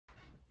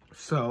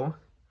So,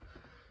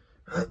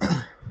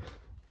 I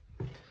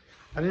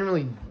didn't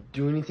really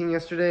do anything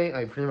yesterday.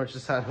 I pretty much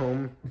just sat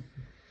home.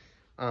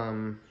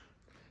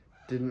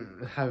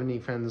 Didn't have any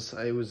friends.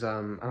 I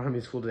don't have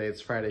any school today.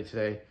 It's Friday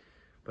today,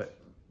 but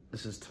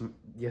this is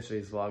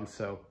yesterday's vlog,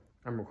 so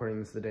I'm recording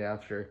this the day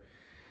after.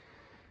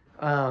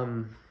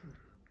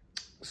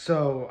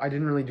 So I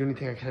didn't really do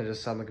anything. I kind of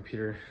just sat on the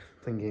computer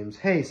playing games.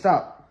 Hey,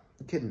 stop,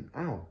 kitten!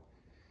 Ow.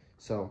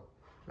 So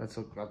that's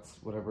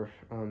whatever.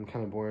 Kind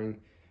of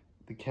boring.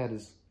 The cat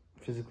is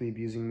physically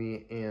abusing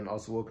me and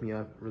also woke me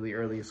up really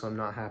early, so I'm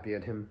not happy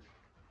at him.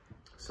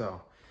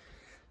 So,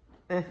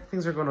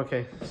 things are going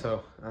okay.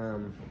 So,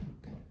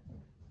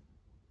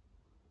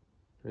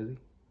 really?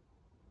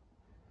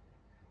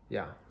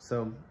 Yeah,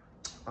 so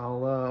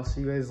I'll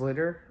see you guys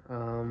later.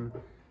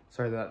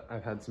 Sorry that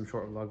I've had some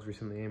short vlogs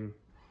recently. I'm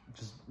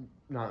just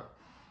not,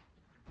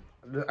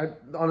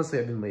 honestly,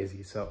 I've been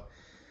lazy, so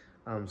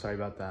sorry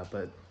about that,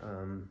 but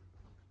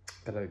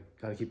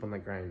gotta keep on the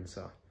grind.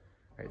 So, all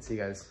right, see you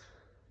guys.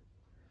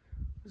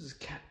 What is this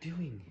cat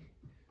doing?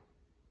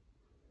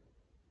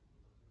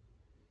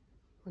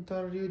 What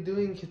are you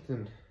doing,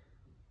 kitten?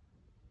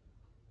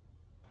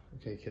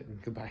 Okay, kitten,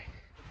 goodbye.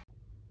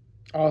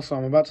 Also,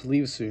 I'm about to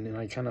leave soon, and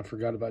I kind of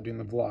forgot about doing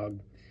the vlog.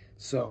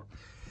 So,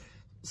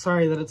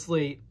 sorry that it's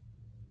late.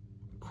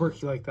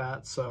 Quirky like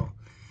that, so.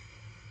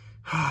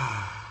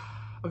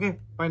 Okay,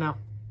 bye now.